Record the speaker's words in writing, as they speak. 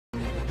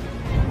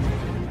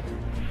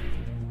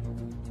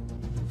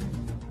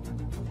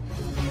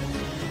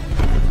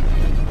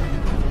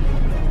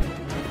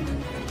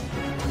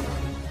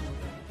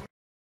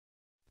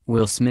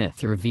Will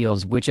Smith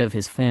reveals which of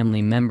his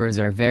family members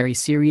are very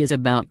serious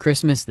about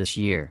Christmas this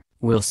year.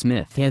 Will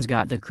Smith has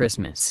got the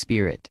Christmas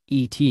spirit.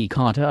 E.T.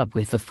 caught up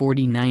with the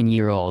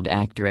 49-year-old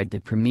actor at the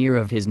premiere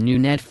of his new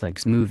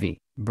Netflix movie,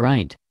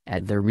 Bright,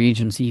 at the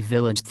Regency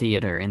Village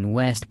Theater in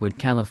Westwood,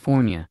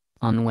 California,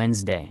 on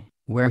Wednesday,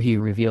 where he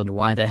revealed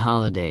why the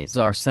holidays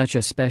are such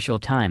a special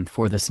time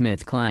for the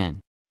Smith clan.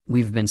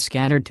 "We've been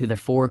scattered to the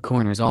four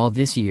corners all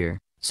this year,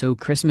 so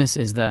Christmas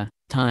is the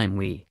time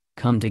we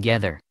come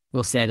together,"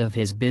 Will said of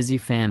his busy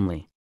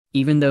family.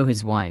 Even though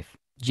his wife,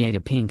 Jada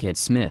Pinkett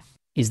Smith,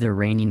 is the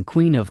reigning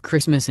queen of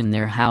Christmas in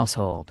their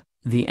household,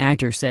 the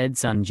actor said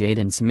son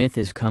Jaden Smith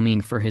is coming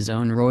for his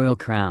own royal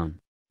crown.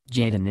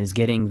 "Jaden is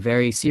getting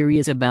very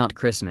serious about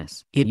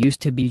Christmas. It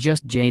used to be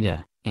just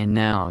Jada, and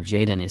now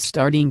Jaden is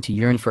starting to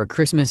yearn for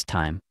Christmas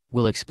time,"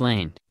 Will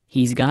explained.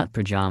 "He's got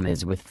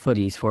pajamas with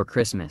footies for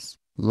Christmas,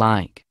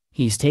 like,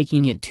 he's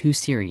taking it too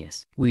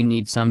serious. We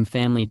need some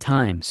family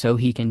time so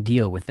he can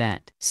deal with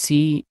that.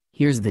 See,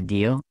 here's the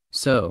deal.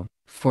 So,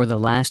 for the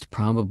last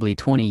probably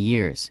 20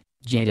 years,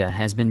 Jada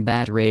has been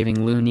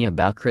bat-raving loony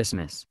about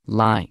Christmas.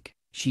 Like,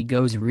 she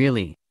goes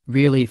really,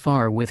 really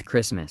far with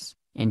Christmas,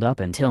 and up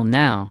until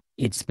now,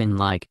 it's been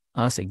like,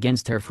 us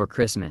against her for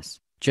Christmas,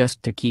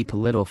 just to keep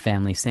a little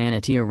family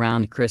sanity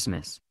around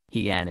Christmas,"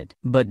 he added.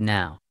 "But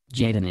now,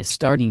 Jaden is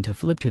starting to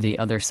flip to the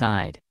other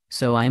side,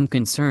 so I'm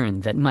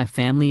concerned that my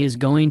family is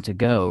going to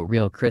go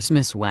real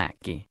Christmas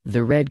wacky."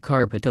 The red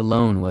carpet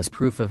alone was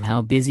proof of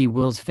how busy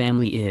Will's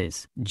family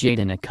is.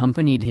 Jaden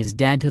accompanied his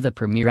dad to the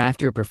premiere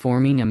after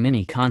performing a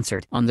mini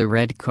concert on the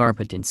red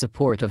carpet in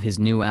support of his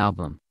new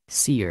album,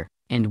 Seer,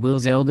 and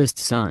Will's eldest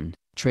son,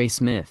 Trey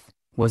Smith,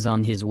 was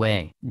on his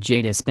way.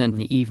 Jada spent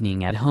the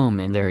evening at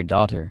home and their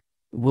daughter,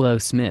 Willow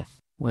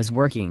Smith, was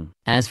working.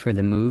 As for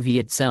the movie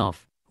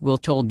itself, Will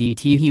told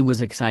E.T. he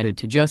was excited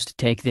to just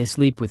take this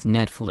leap with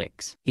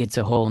Netflix. "It's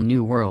a whole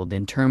new world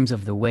in terms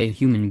of the way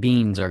human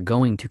beings are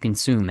going to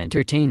consume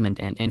entertainment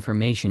and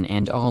information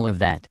and all of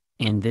that,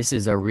 and this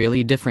is a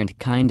really different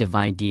kind of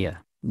idea,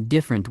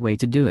 different way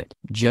to do it.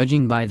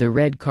 Judging by the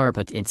red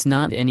carpet, it's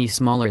not any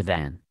smaller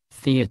than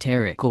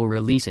theatrical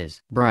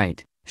releases."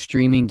 Bright,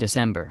 streaming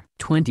December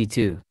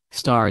 22,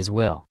 stars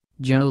Will,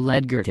 Joel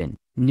Edgerton,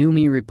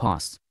 Noomi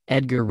Rapace,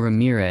 Edgar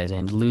Ramirez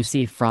and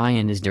Lucy Fry,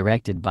 and is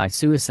directed by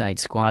Suicide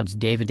Squad's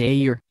David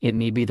Ayer. It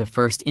may be the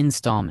first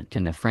installment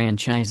in a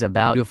franchise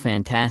about a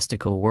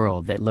fantastical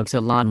world that looks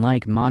a lot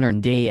like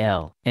modern-day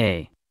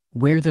L.A.,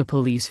 where the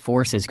police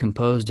force is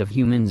composed of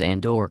humans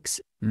and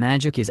orcs,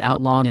 magic is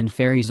outlawed and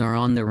fairies are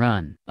on the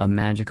run. A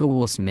magical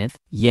Will Smith?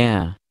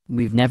 "Yeah,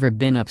 we've never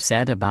been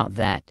upset about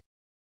that.